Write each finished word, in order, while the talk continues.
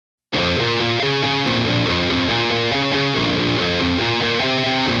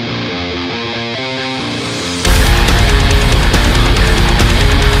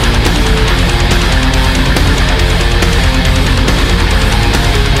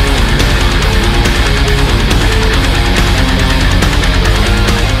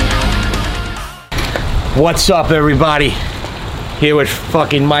What's up, everybody? Here with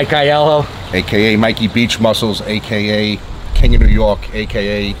fucking Mike Aiello, AKA Mikey Beach Muscles, AKA King of New York,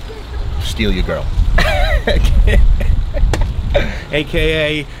 AKA Steal Your Girl.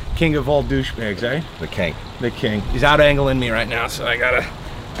 AKA King of all douchebags, eh? The King. The King. He's out angling me right now, so I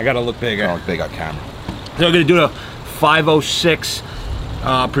gotta look bigger. I look big on camera. So we're gonna do a 506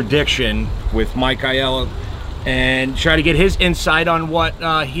 prediction with Mike Aiello and try to get his insight on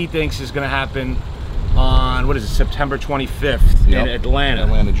what he thinks is gonna happen on, what is it, September 25th in Atlanta.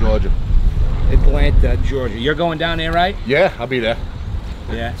 Atlanta, Georgia. Atlanta, Georgia. You're going down there, right? Yeah, I'll be there.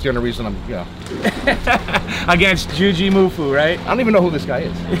 Yeah. It's the only reason I'm, Against Juji Mufu, right? I don't even know who this guy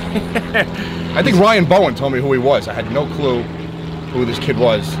is. I think Ryan Bowen told me who he was. I had no clue who this kid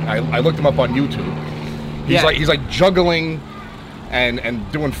was. I looked him up on YouTube. He's like juggling and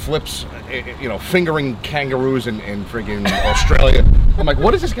doing flips, you know, fingering kangaroos in friggin' Australia. I'm like,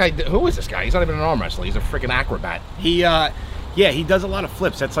 what is this guy? Who is this guy? He's not even an arm wrestler. He's a freaking acrobat. Yeah, he does a lot of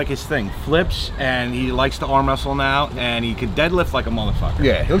flips. That's like his thing. Flips, and he likes to arm wrestle now, and he could deadlift like a motherfucker.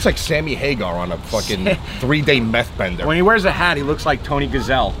 Yeah, he looks like Sammy Hagar on a fucking 3-day meth bender. When he wears a hat, he looks like Tony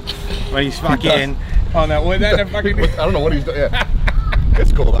Gazelle. When he's fucking on that fucking. I don't know what he's doing. Yeah.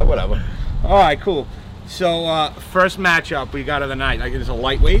 It's cool, whatever. All right, cool. So first matchup we got of the night. Like, it's a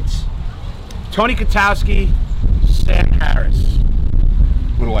lightweights. Tony Kotowski, Sam Harris.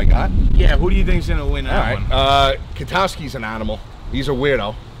 Who do I got? Yeah, who do you think's gonna win that one? Kotowski's an animal. He's a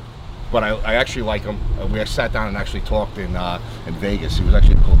weirdo, but I actually like him. We sat down and actually talked in Vegas. He was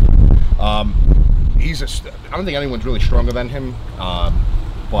actually a cool dude. I don't think anyone's really stronger than him.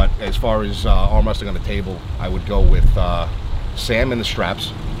 But as far as arm wrestling on the table, I would go with Sam in the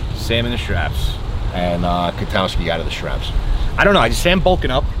straps. Sam in the straps. And Kotowski out of the straps. I don't know. Is Sam bulking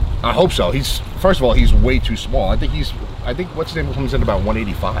up? I hope so. First of all, he's way too small. I think what's his name comes in about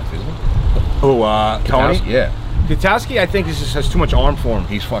 185, isn't he? Who, Tony? Yeah. Kotowski, I think, just has too much arm for him.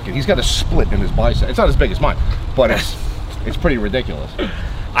 He's got a split in his bicep. It's not as big as mine, but it's pretty ridiculous.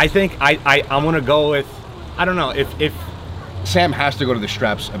 I think I'm gonna go with, I don't know, if Sam has to go to the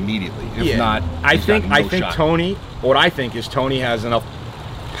straps immediately. If not, I think shot. Tony. What I think is Tony has enough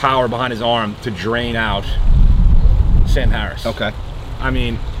power behind his arm to drain out Sam Harris. Okay. I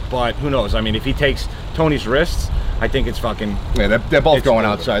mean, but who knows? I mean, if he takes Tony's wrists, I think it's fucking. Yeah, they're both going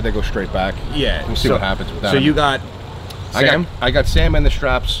outside. They go straight back. Yeah. We'll see what happens with that. So you got Sam? I got Sam in the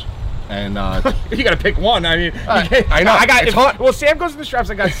straps, and you got to pick one. I mean, I know. It's hard. Well, Sam goes in the straps.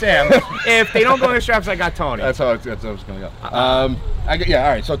 I got Sam. If they don't go in the straps, I got Tony. That's how it's gonna go. All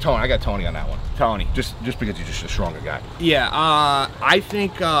right. So Tony, I got Tony on that one. Tony, just because he's just a stronger guy. Yeah. I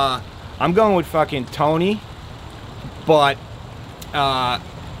think I'm going with fucking Tony, but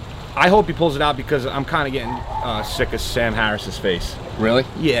I hope he pulls it out because I'm kind of getting sick of Sam Harris's face. Really?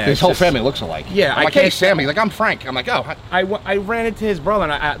 Yeah. His whole family looks alike. Yeah. I'm like, hey, Sam. He's like, I'm Frank. I'm like, oh. I ran into his brother,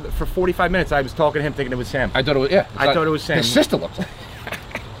 and for 45 minutes I was talking to him thinking it was Sam. I thought it was, yeah. I thought it was Sam. His sister looks like.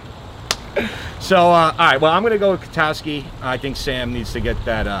 So, all right. Well, I'm going to go with Kotowski. I think Sam needs to get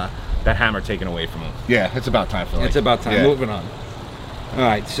that hammer taken away from him. Yeah, it's about time for that. It's about time. Yeah. Moving on. All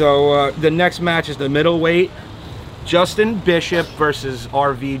right. So the next match is the middleweight. Justin Bishop versus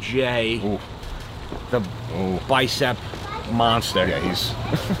RVJ. Ooh. The bicep monster. Yeah, he's.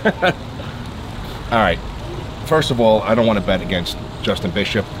 All right. First of all, I don't want to bet against Justin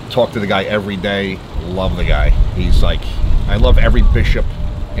Bishop. Talk to the guy every day. Love the guy. He's like, I love every Bishop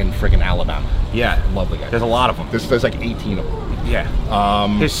in freaking Alabama. Yeah. Love the guy. There's a lot of them. There's like 18 of them. Yeah.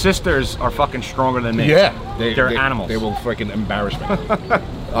 His sisters are fucking stronger than me. Yeah. They're animals. They will freaking embarrass me.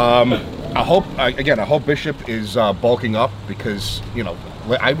 I hope Bishop is bulking up because, you know,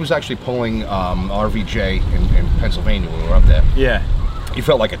 I was actually pulling RVJ in Pennsylvania when we were up there. Yeah. He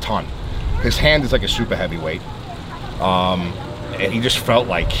felt like a ton. His hand is like a super heavyweight. And he just felt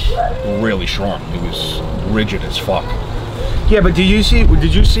like really strong. He was rigid as fuck. Yeah, but did you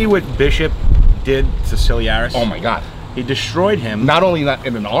see what Bishop did to Ciliaris? Oh my God. He destroyed him. Not only that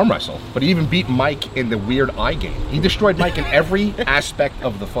in an arm wrestle, but he even beat Mike in the weird eye game. He destroyed Mike in every aspect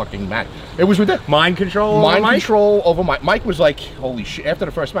of the fucking match. It was ridiculous. Mind control over Mike. Mike was like, holy shit. After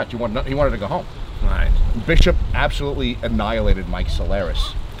the first match, he wanted to go home. Right. Bishop absolutely annihilated Mike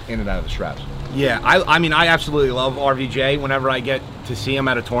Ciliaris in and out of the straps. Yeah, I mean, I absolutely love RVJ. Whenever I get to see him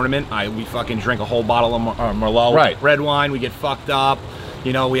at a tournament, we fucking drink a whole bottle of Merlot. Right. Red wine. We get fucked up.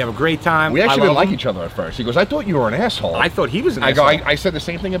 You know, we have a great time. We actually didn't like each other at first. He goes, I thought you were an asshole. I thought he was an asshole. I said the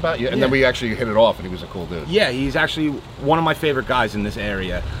same thing about you, and then we actually hit it off, and he was a cool dude. Yeah, he's actually one of my favorite guys in this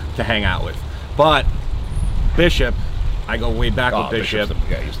area to hang out with. But Bishop, I go way back with Bishop.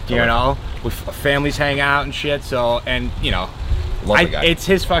 Yeah, he's you know, with families hang out and shit. So, and you know, Love the guy. It's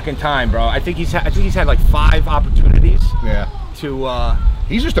his fucking time, bro. I think he's had like 5 opportunities. Yeah. To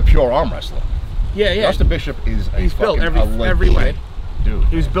he's just a pure arm wrestler. Yeah. Justin Bishop is he's built every way. Dude.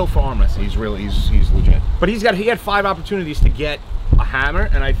 He was built for arm wrestling. He's legit. But he had 5 opportunities to get a hammer,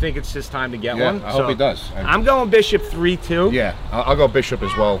 and I think it's his time to get one. I hope he does. I'm going Bishop 3-2. Yeah, I'll go Bishop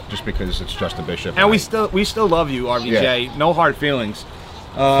as well, just because it's Justin Bishop. And we still love you, RVJ. Yeah. No hard feelings.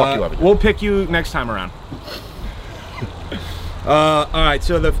 Fuck you, RVJ. We'll pick you next time around. All right,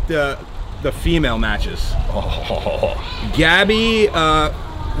 so the female matches. Oh. Gabby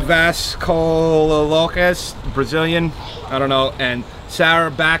Vasconcelos, Brazilian, I don't know, and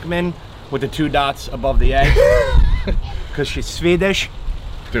Sarah Backman with the 2 dots above the A, because she's Swedish.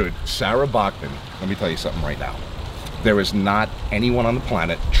 Dude, Sarah Bachman, let me tell you something right now. There is not anyone on the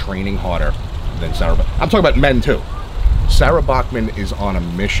planet training harder than Sarah Bachman. I'm talking about men too. Sarah Bachman is on a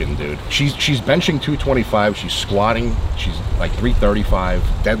mission, dude. She's benching 225, she's squatting, she's like 335,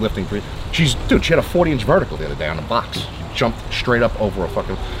 deadlifting 3. She had a 40-inch vertical the other day on the box. She jumped straight up over a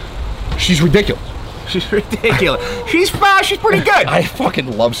fucking. She's ridiculous. She's ridiculous. She's pretty good. I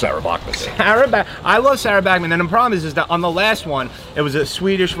fucking love Sarah Bachman. I love Sarah Bachman, and the problem is that on the last one, it was a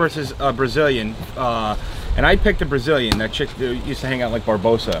Swedish versus a Brazilian, and I picked a Brazilian. That chick used to hang out like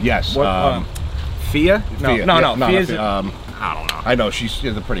Barbosa. Yes. Fia? No. Fia's I don't know. I know she's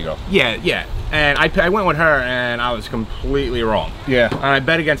a pretty girl. Yeah. And I went with her, and I was completely wrong. Yeah. And I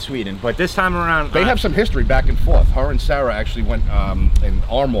bet against Sweden, but this time around they have some history back and forth. Her and Sarah actually went in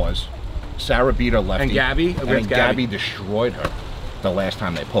arm wars. Sarah beat her lefty. And Gabby destroyed her the last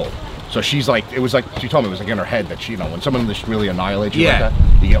time they pulled. So she's like, it was like, she told me it was like in her head that she, when someone just really annihilates you like that,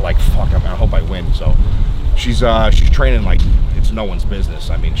 you get like, fuck, I hope I win. So she's training like it's no one's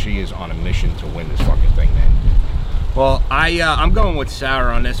business. I mean, she is on a mission to win this fucking thing, man. Well, I'm going with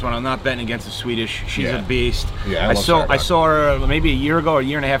Sarah on this one. I'm not betting against the Swedish. She's a beast. Yeah, I saw her maybe a year ago, a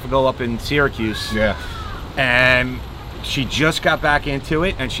year and a half ago up in Syracuse. Yeah. And she just got back into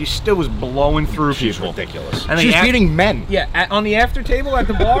it, and she still was blowing through She's people. ridiculous. And she's beating men. Yeah, on the after table at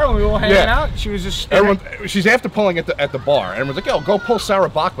the bar when we were all hanging out, she was just. She's after pulling at the bar. Everyone's like, "Yo, go pull Sarah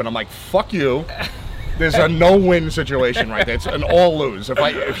Bachman." I'm like, "Fuck you." There's a no-win situation right there. It's an all-lose.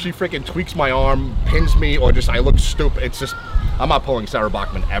 If she freaking tweaks my arm, pins me, or just I look stupid, it's just I'm not pulling Sarah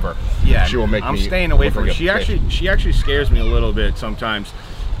Bachman ever. Yeah, she will make me. I'm staying away from her. She actually scares me a little bit sometimes.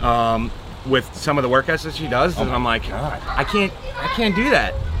 With some of the workouts that she does, and I'm like, God, I can't do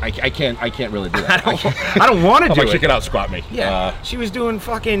that. I can't really do that. I don't want to do it. She can out squat me. Yeah, she was doing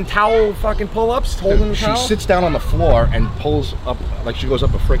fucking towel pull-ups, holding the towel. She sits down on the floor and pulls up like she goes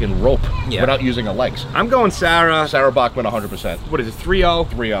up a friggin' rope without using her legs. I'm going Sarah. Sarah Bachman, 100%. What is it? 3-0.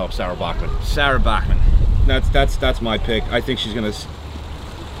 3-0. Sarah Bachman. Sarah Bachman. That's my pick. I think she's gonna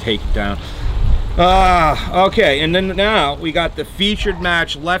take it down. Okay, and then now we got the featured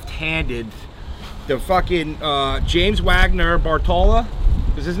match, left-handed. The fucking James Wagner Bartola,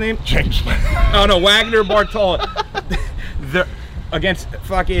 is his name? James. Oh no, Wagner Bartola. Against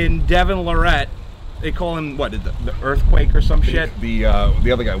fucking Devin Lorette. They call him what? The earthquake or some shit. The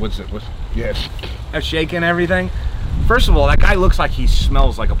other guy. What's yes. Shaking everything. First of all, that guy looks like he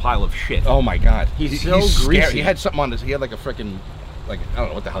smells like a pile of shit. Oh my god, he's so greasy. Scary. He had something on his. He had like a freaking. Like, I don't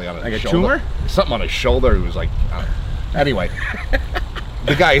know what the hell he had on his shoulder. Like a tumor? Something on his shoulder. He was like, anyway,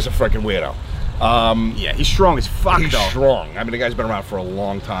 the guy is a freaking weirdo. Yeah, he's strong as fuck. He's though. strong. I mean, the guy's been around for a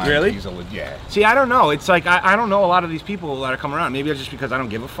long time. Really? Yeah. See, I don't know. It's like I don't know a lot of these people that are coming around. Maybe it's just because I don't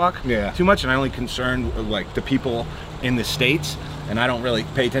give a fuck too much, and I only concern like the people in the States, and I don't really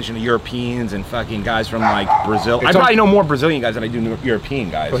pay attention to Europeans and fucking guys from like Brazil. I probably know more Brazilian guys than I do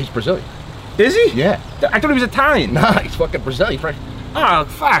European guys. Well, he's Brazilian. Is he? Yeah. I thought he was Italian. Nah, he's fucking Brazilian. Oh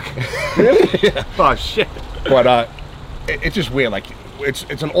fuck! Really? Yeah. Oh shit! But it's just weird. Like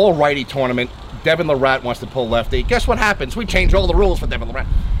it's an all-righty tournament. Devin Lorette wants to pull lefty. Guess what happens? We change all the rules for Devin Lorette.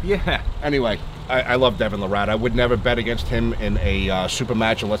 Yeah. Anyway, I love Devin Lorette. I would never bet against him in a super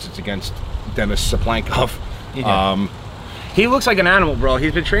match unless it's against Denis Saplankov. He looks like an animal, bro.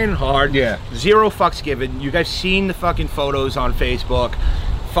 He's been training hard. Yeah. 0 fucks given. You guys seen the fucking photos on Facebook?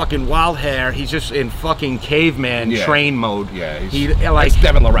 Fucking wild hair. He's just in fucking caveman train mode. Yeah, like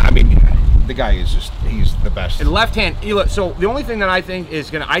Devin Lorette. I mean, the guy is he's the best. And left hand. So the only thing that I think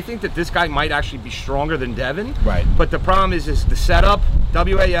that this guy might actually be stronger than Devin. Right. But the problem is the setup.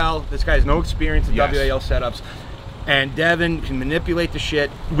 WAL. This guy has no experience in WAL setups, and Devin can manipulate the shit.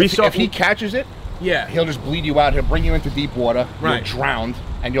 If he catches it. Yeah, he'll just bleed you out. He'll bring you into deep water. You'll drown,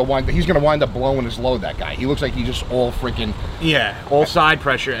 and he's gonna wind up blowing his load. That guy. He looks like he's just all freaking all side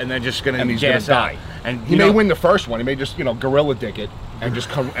pressure, and then just gonna gas out. And he may win the first one. He may just gorilla dick it, and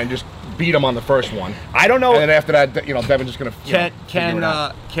just beat him on the first one. I don't know. And then after that, you know, Devin's just gonna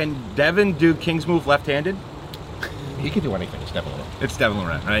can Devin do King's move left-handed? He can do anything. It's Devin Lorette. It's Devin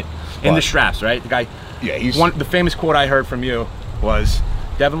Lorette, right? In the straps, right? The guy. Yeah, he's the famous quote I heard from you was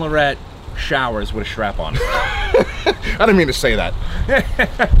Devin Lorette showers with a strap on. I didn't mean to say that.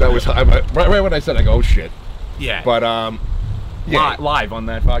 That was right when I said, I go, oh shit. Yeah. But yeah, live on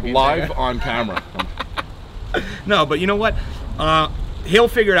that fucking live on camera. No, but you know what? He'll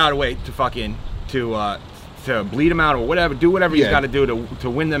figure out a way to fucking to bleed him out or whatever. Do whatever he's got to do to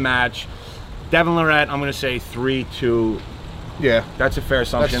win the match. Devin Lorette, I'm gonna say 3-2. Yeah, that's a fair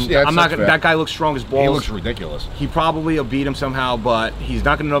assumption. I'm not gonna. That guy looks strong as balls. He looks ridiculous. He probably will beat him somehow, but he's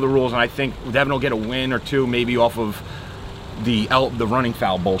not gonna know the rules. And I think Devin will get a win or two, maybe off of the running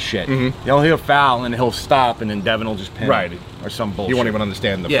foul bullshit. He'll foul and he'll stop, and then Devin will just pin him or some bullshit. He won't even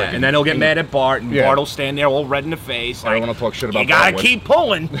understand the. Yeah, and then he'll get mad at Bart, and Bart will stand there all red in the face. I don't want to talk shit about. You gotta keep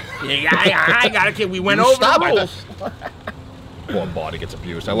pulling. I gotta keep. We went over the rules. Poor Bart, he gets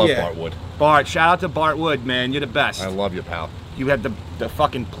abused. I love Bart Wood. Bart, shout out to Bart Wood, man. You're the best. I love you, pal. You have the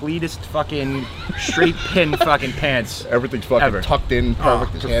fucking pleatest fucking straight pin fucking pants. Everything's fucking tucked in,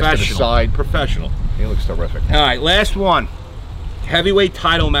 perfect. His hands to the side. Professional. He looks terrific. All right, last one. Heavyweight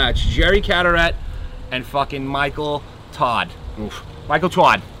title match. Jerry Cadorette and fucking Michael Todd. Oof. Michael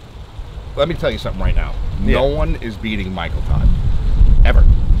Todd. Let me tell you something right now. No one is beating Michael Todd. Ever.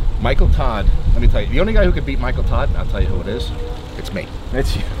 Michael Todd, let me tell you, the only guy who could beat Michael Todd, and I'll tell you who it is, it's me.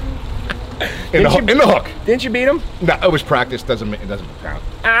 It's you. In the hook. Didn't you beat him? No, it was practice. It doesn't count.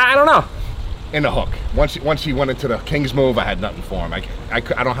 I don't know. In the hook. Once he went into the King's move, I had nothing for him. I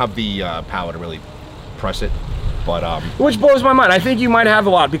don't have the power to really press it. But which blows my mind. I think you might have a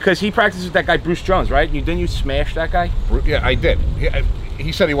lot because he practiced with that guy Bruce Jones, right? Didn't you smash that guy? Yeah, I did.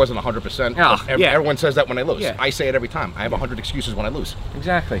 He said he wasn't 100%. Oh, Everyone says that when they lose. Yeah. I say it every time. I have 100 excuses when I lose.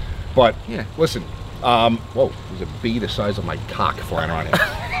 Exactly. But listen, whoa, there's a bee the size of my cock flying around here.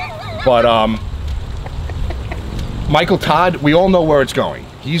 But Michael Todd, we all know where it's going.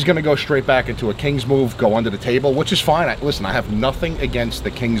 He's going to go straight back into a King's move, go under the table, which is fine. Listen, I have nothing against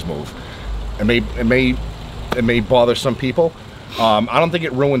the King's move. It may bother some people. I don't think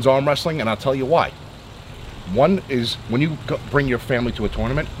it ruins arm wrestling, and I'll tell you why. One is when you bring your family to a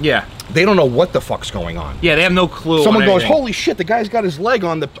tournament, they don't know what the fuck's going on. Yeah, they have no clue. Someone goes, "Holy shit, the guy's got his leg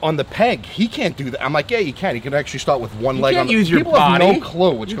on the peg. He can't do that." I'm like, "Yeah, you can. He can actually start with one leg on the." Use your people body. have no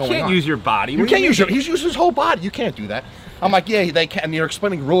clue what's going on. You can't use your body. You can't use your. He's used his whole body. You can't do that. I'm like, "Yeah, they can." And you're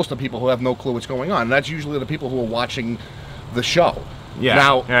explaining rules to people who have no clue what's going on. And that's usually the people who are watching the show. Yeah.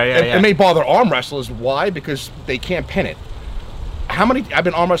 Now, it may bother arm wrestlers. Why? Because they can't pin it. I've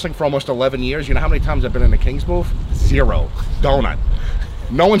been arm wrestling for almost 11 years. You know how many times I've been in a King's move? 0. Donut.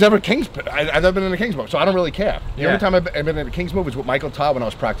 No one's ever I've never been in a King's move, so I don't really care. The only time I've been in a King's move is with Michael Todd when I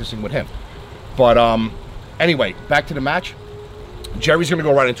was practicing with him. But anyway, back to the match. Jerry's going to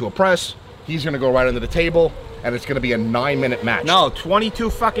go right into a press. He's going to go right under the table, and it's going to be a 9-minute match. No,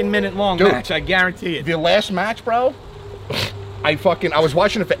 22 fucking minute long match. I guarantee it. The last match, bro, I was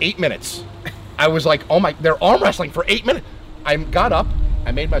watching it for 8 minutes. I was like, oh my, they're arm wrestling for 8 minutes. I got up,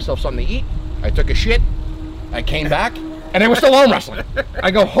 I made myself something to eat, I took a shit, I came back, and they were still arm wrestling. I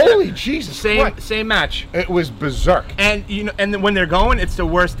go, holy Jesus! Same match. It was berserk. And you know, and when they're going, it's the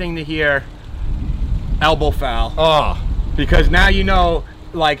worst thing to hear. Elbow foul. Oh, because now you know,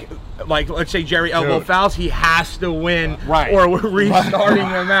 like let's say Jerry elbow fouls, he has to win, or we're restarting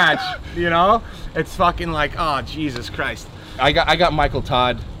the match. You know, it's fucking like, oh Jesus Christ. I got Michael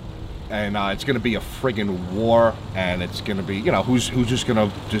Todd. And it's going to be a friggin' war, and it's going to be, you know, who's just going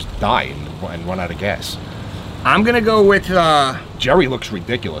to die and run out of gas. I'm going to go with... Jerry looks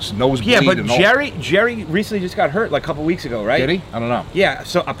ridiculous. Nose bleed. Yeah, but Jerry recently just got hurt like a couple weeks ago, right? Did he? I don't know. Yeah,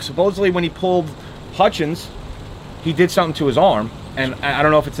 so supposedly when he pulled Hutchins, he did something to his arm, and I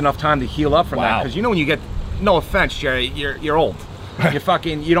don't know if it's enough time to heal up from that. Because you know when you get... No offense, Jerry, you're old.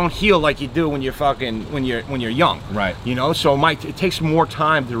 You don't heal like you do when you're young, right? You know, so it takes more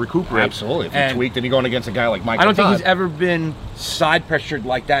time to recuperate. Absolutely. If you tweak, then you're going against a guy like Michael. I don't think Todd. he's ever been side pressured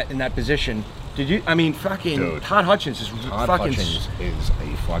like that in that position. Did you? I mean, fucking dude, Todd Hutchins is Hutchins is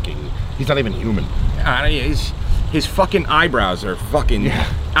a fucking. He's not even human. His fucking eyebrows are fucking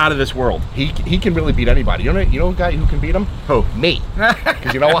out of this world. He can really beat anybody. You know a guy who can beat him? Who? Me.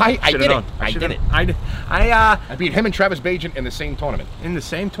 Because you know why? I did it. I beat him and Travis Bajan in the same tournament. In the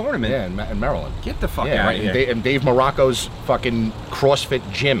same tournament? Yeah, in Maryland. Get the fuck out of here. And Dave Morocco's fucking CrossFit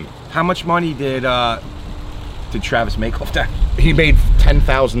gym. How much money did Travis make off that? He made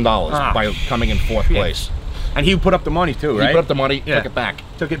 $10,000 by coming in 4th place. And he put up the money too, right? He put up the money, took it back.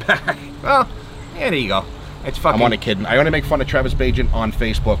 Took it back. Well, yeah, there you go. It's fucking. I'm only kidding. I only make fun of Travis Bagent on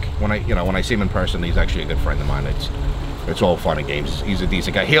Facebook. When I see him in person, he's actually a good friend of mine. It's all fun and games. He's a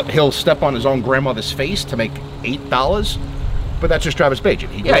decent guy. He'll step on his own grandmother's face to make $8, but that's just Travis Bagent.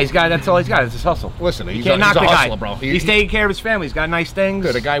 That's all he's got. It's his hustle. Listen, he's can't a knock the hustler, guy. bro. He's taking care of his family. He's got nice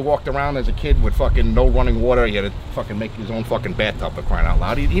things. The guy walked around as a kid with fucking no running water. He had to fucking make his own fucking bathtub for crying out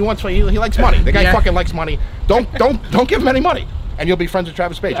loud. He likes money. The guy fucking likes money. Don't give him any money, and you'll be friends with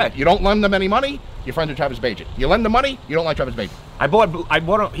Travis Bagent. Yeah. You don't lend them any money, you're friends with Travis Bagent. You lend them money, you don't like Travis Bagent. I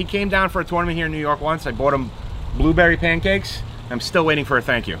bought him. He came down for a tournament here in New York once. I bought him blueberry pancakes. I'm still waiting for a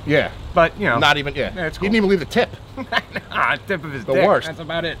thank you. Yeah. But, you know. Not even, yeah. It's cool. He didn't even leave a tip. Tip of his The dick. worst. That's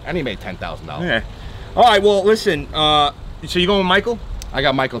about it. And he made $10,000. Yeah. All right, well, listen. So you going with Michael? I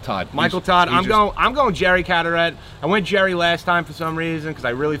got Michael Todd. Todd. I'm going Jerry Cadorette. I went Jerry last time for some reason because I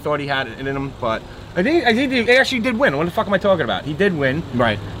really thought he had it in him, but I think he actually did win. What the fuck am I talking about? He did win.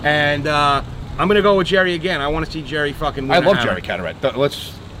 Right. And I'm gonna go with Jerry again. I want to see Jerry fucking win. I love Jerry Cadorette.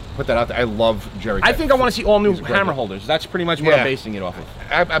 Let's put that out there. I love Jerry Cadorette. I think I want to see all new hammer holders. That's pretty much what I'm basing it off of.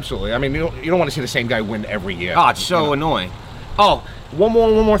 Absolutely. I mean, you don't want to see the same guy win every year. Oh, it's so annoying. Oh, one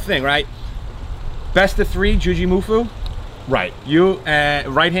more thing, right? Best of 3, Juji Mufu. Right. You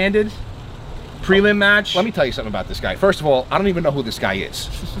right-handed prelim match. Let me tell you something about this guy. First of all, I don't even know who this guy is.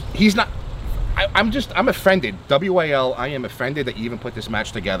 He's not. I'm offended. WAL, I am offended that you even put this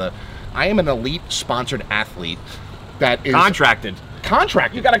match together. I am an elite sponsored athlete that is contracted.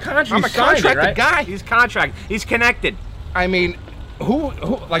 You got a contract. I'm a contracted guy. He's contracted. He's connected. I mean,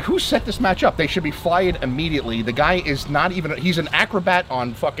 who set this match up? They should be fired immediately. The guy is not even. He's an acrobat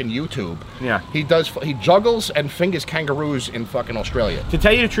on fucking YouTube. Yeah. He juggles and fingers kangaroos in fucking Australia. To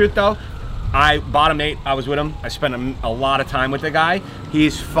tell you the truth, though, bottom 8. I was with him. I spent a lot of time with the guy.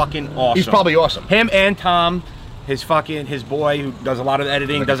 He's fucking awesome. He's probably awesome. Him and Tom, his boy who does a lot of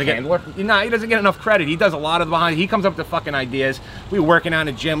editing, like doesn't get. He doesn't get enough credit. He does a lot of the behind. He comes up with the fucking ideas. We were working out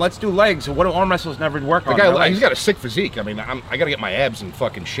in the gym. Let's do legs. What do arm wrestlers never work on? The guy, he's got a sick physique. I mean, I got to get my abs in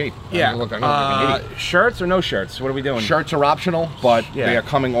fucking shape. Yeah. I'm gonna look like an idiot. Shirts or no shirts? What are we doing? Shirts are optional, but they are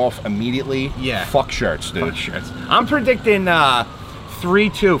coming off immediately. Yeah. Fuck shirts, dude. Fuck shirts. I'm predicting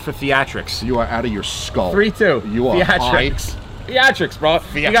 3-2 for theatrics. You are out of your skull. 3-2. You are theatrics. Theatrics, bro.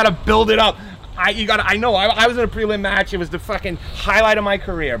 You got to build it up. I know. I was in a prelim match. It was the fucking highlight of my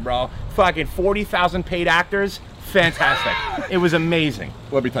career, bro. Fucking 40,000 paid actors. Fantastic. It was amazing.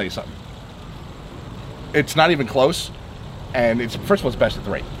 Let me tell you something. It's not even close, and first of all, it's best of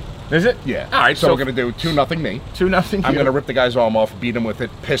 3. Is it? Yeah. All right. So we're gonna do 2-0 me. 2-0. I'm gonna rip the guy's arm off, beat him with it,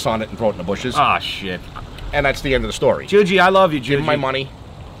 piss on it, and throw it in the bushes. Ah, shit. And that's the end of the story. Juji, I love you, Juji. Give him my money.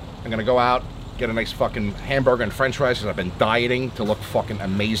 I'm gonna go out, get a nice fucking hamburger and french fries because I've been dieting to look fucking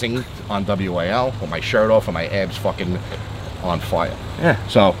amazing on WAL with my shirt off and my abs fucking on fire. Yeah.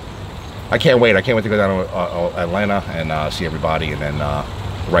 So I can't wait. I can't wait to go down to Atlanta and see everybody, and then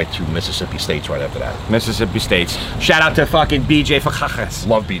right to Mississippi States right after that. Mississippi States. Shout out to fucking BJ Fakakis.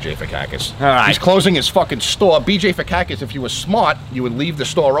 Love BJ Fakakis. All right. He's closing his fucking store. BJ Fakakis, if you were smart, you would leave the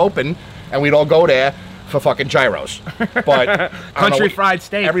store open and we'd all go there for fucking gyros. But country fried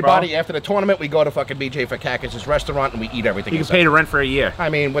steak. Everybody, bro. After the tournament, we go to fucking BJ Fakakis' restaurant and we eat everything. You can pay the rent for a year. I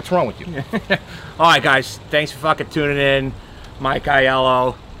mean, what's wrong with you? All right, guys. Thanks for fucking tuning in. Mike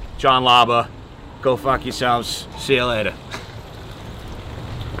Aiello, John Laba. Go fuck yourselves. See you later.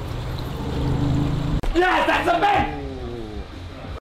 Yes, that's amazing!